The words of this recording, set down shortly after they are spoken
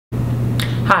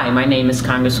Hi, my name is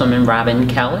Congresswoman Robin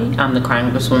Kelly. I'm the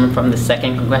Congresswoman from the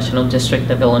 2nd Congressional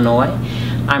District of Illinois.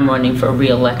 I'm running for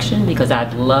re-election because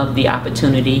I'd love the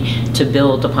opportunity to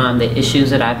build upon the issues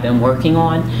that I've been working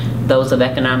on, those of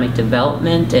economic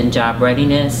development and job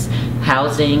readiness,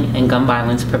 housing, and gun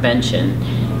violence prevention.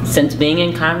 Since being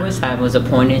in Congress, I was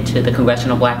appointed to the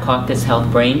Congressional Black Caucus Health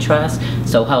Brain Trust,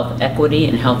 so health equity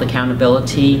and health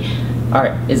accountability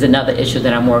is another issue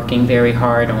that I'm working very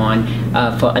hard on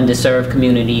for underserved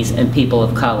communities and people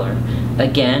of color.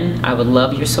 Again, I would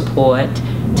love your support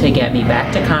to get me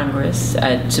back to Congress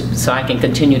so I can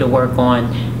continue to work on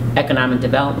economic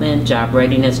development, job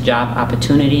readiness, job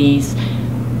opportunities,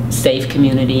 safe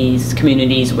communities,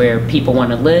 communities where people want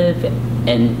to live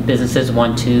and businesses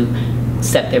want to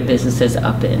set their businesses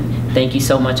up in. Thank you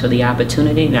so much for the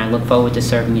opportunity, and I look forward to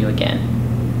serving you again.